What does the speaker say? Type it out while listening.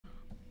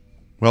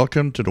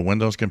Welcome to the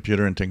Windows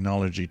Computer and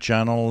Technology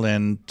channel.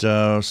 And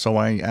so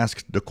I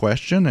asked the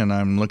question, and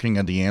I'm looking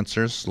at the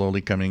answers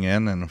slowly coming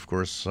in. And of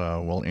course,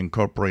 we'll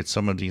incorporate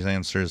some of these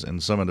answers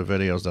in some of the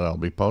videos that I'll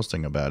be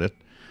posting about it.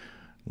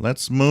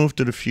 Let's move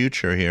to the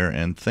future here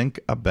and think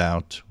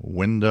about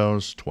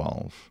Windows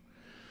 12.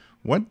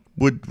 What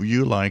would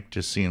you like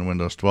to see in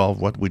Windows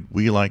 12? What would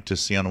we like to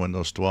see on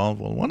Windows 12?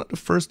 Well, one of the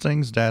first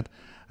things that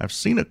I've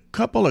seen a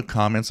couple of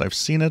comments, I've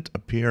seen it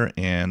appear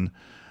in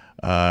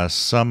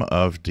some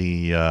of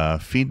the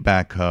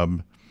feedback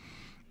hub,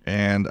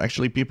 and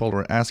actually people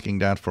were asking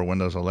that for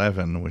Windows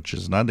 11, which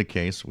is not the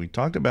case. We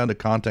talked about the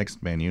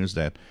context menus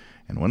that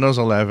in Windows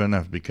 11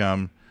 have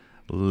become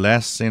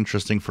less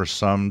interesting for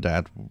some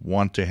that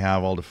want to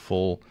have all the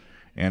full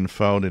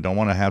info. They don't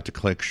want to have to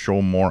click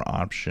show more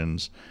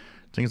options,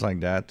 things like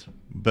that.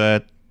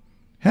 But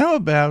how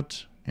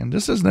about, and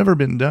this has never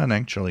been done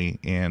actually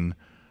in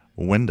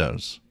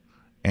Windows,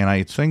 and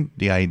I think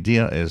the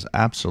idea is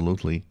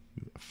absolutely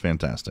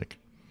fantastic.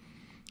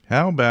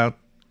 How about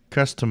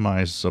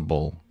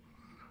customizable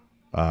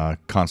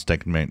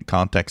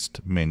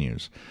context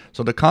menus?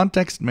 So the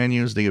context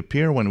menus, they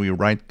appear when we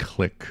right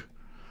click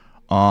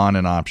on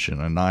an option,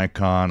 an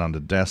icon on the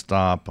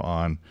desktop,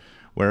 on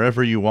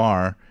wherever you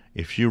are.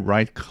 If you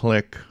right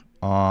click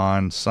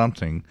on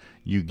something,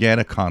 you get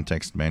a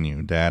context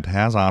menu that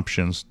has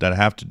options that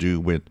have to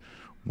do with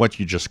what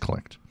you just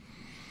clicked.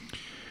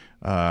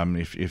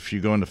 If you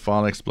go into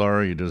File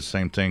Explorer, you do the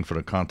same thing for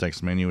the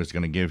context menu. It's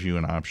going to give you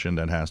an option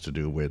that has to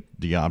do with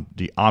the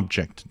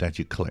object that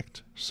you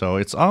clicked. So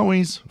it's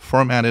always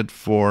formatted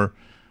for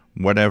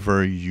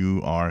whatever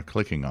you are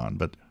clicking on.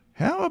 But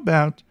how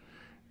about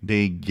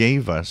they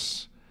gave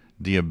us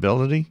the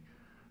ability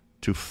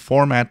to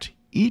format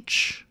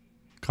each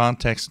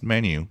context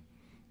menu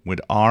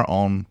with our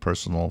own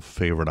personal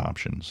favorite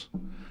options?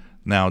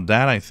 Now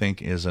that, I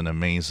think, is an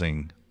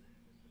amazing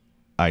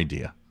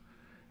idea.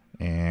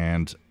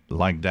 And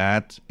like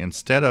that,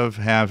 instead of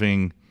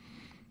having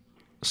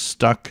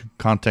stuck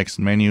context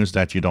menus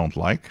that you don't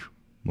like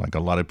a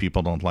lot of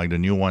people don't like the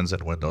new ones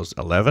in Windows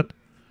 11,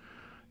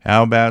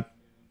 how about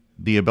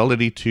the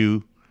ability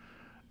to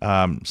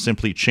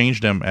simply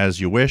change them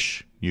as you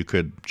wish? You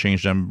could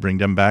change them, bring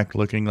them back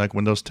looking like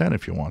Windows 10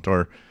 if you want,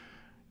 or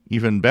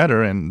even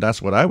better, and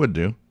that's what I would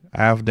do,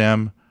 have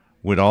them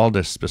with all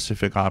the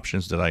specific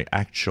options that I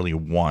actually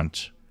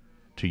want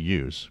to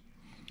use.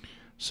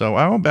 So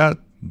how about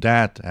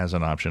that as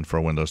an option for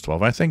Windows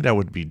 12? I think that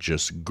would be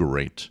just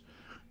great.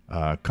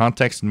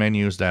 Context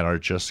menus that are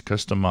just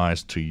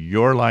customized to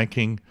your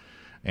liking,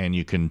 and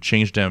you can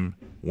change them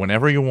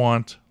whenever you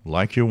want,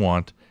 like you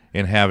want,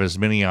 and have as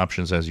many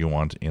options as you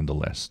want in the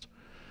list.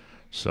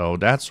 So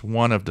that's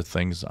one of the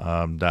things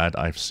that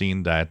I've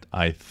seen that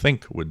I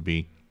think would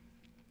be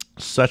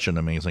such an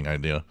amazing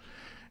idea.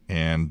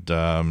 And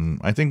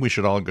I think we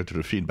should all go to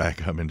the feedback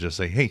hub and just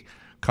say, hey,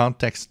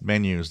 context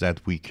menus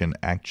that we can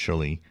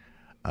actually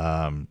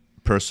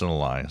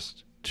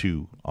personalized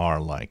to our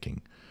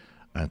liking.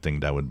 I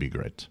think that would be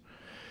great.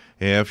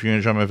 If you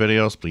enjoy my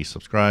videos, please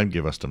subscribe,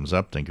 give us thumbs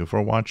up. Thank you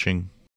for watching.